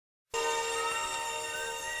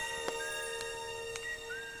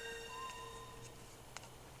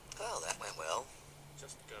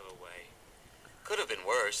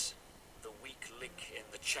worse. The weak link in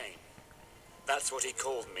the chain. That's what he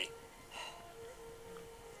called me.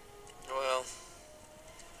 Well,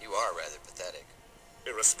 you are rather pathetic.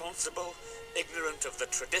 Irresponsible, ignorant of the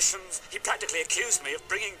traditions. He practically accused me of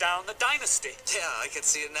bringing down the dynasty. Yeah, I can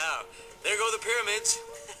see it now. There go the pyramids.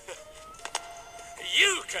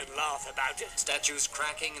 You can laugh about it. Statues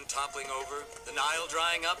cracking and toppling over, the Nile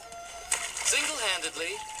drying up.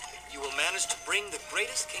 Single-handedly, you will manage to bring the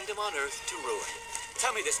greatest kingdom on earth to ruin.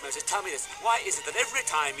 Tell me this, Moses, tell me this. Why is it that every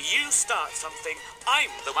time you start something, I'm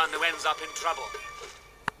the one who ends up in trouble?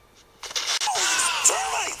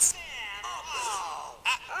 Termites!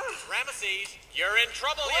 Ramesses, you're in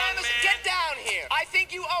trouble, young man. Get down here. I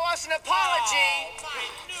think you owe us an apology. Oh, my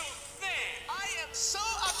new thing. I am so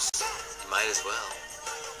upset. You might as well.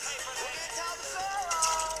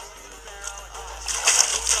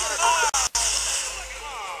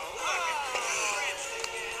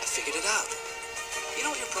 I figured it out. You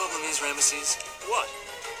know what your problem is, Ramesses? What?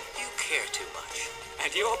 You care too much.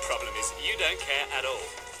 And your problem is you don't care at all.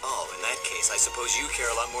 Oh, in that case, I suppose you care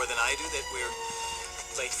a lot more than I do that we're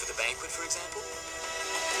late for the banquet, for example?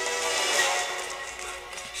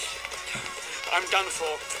 I'm done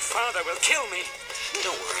for. Father will kill me.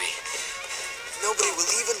 Don't worry. Nobody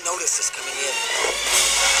will even notice us coming in.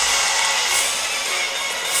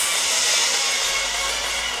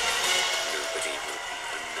 Nobody will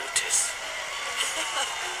even notice.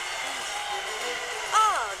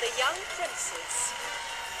 Ah, the young princes.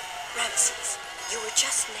 Ramses, you were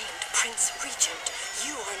just named Prince Regent.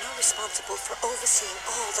 You are now responsible for overseeing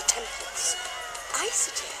all the temples. I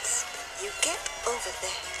suggest you get over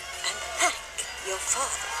there and thank your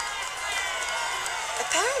father.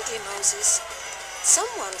 Apparently, Moses,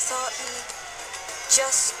 someone thought he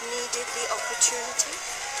just needed the opportunity.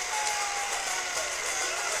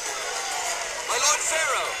 My Lord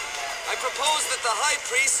Pharaoh, I propose that the high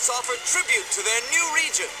priests offer tribute to their new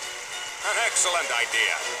regent. An excellent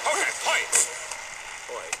idea. Okay, points.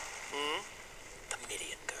 Boy. The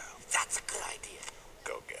Midian girl. That's a good idea.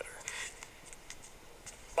 Go get her.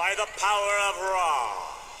 By the power of Ra,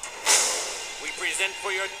 we present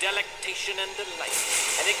for your delectation and delight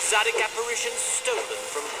an exotic apparition stolen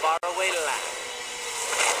from faraway lands.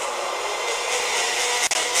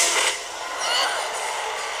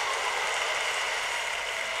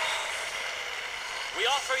 We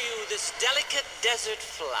offer you this delicate desert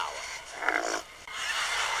flower.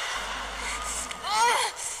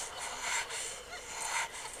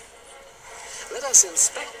 Let us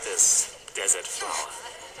inspect this desert flower.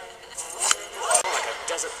 Like a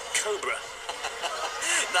desert cobra.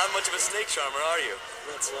 Not much of a snake charmer, are you?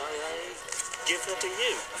 That's why I give her to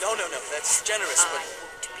you. No, that's generous, I but...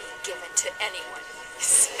 won't be given to anyone,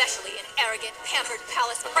 especially an arrogant, pampered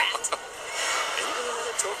palace brat. Are you gonna let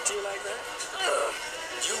her talk to you like that?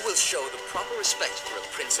 You will show the proper respect for a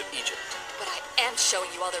prince of Egypt. But I am showing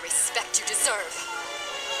you all the respect you deserve.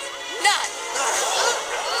 None!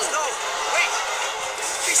 No! Wait!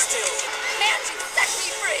 Be still! Can't you set me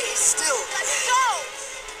free? Still! Let go!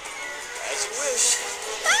 As you wish.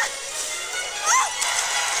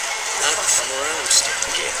 Not from around still.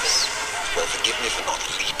 Yes. Well, forgive me for not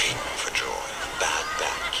leaping for joy. Bad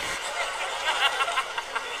back.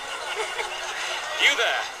 You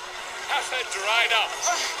there, have her dried up,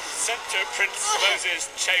 sent to Prince Moses'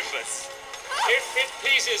 chambers. If it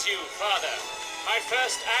pleases you, Father, my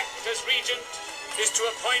first act as regent is to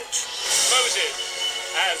appoint Moses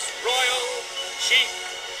as royal chief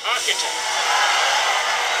architect.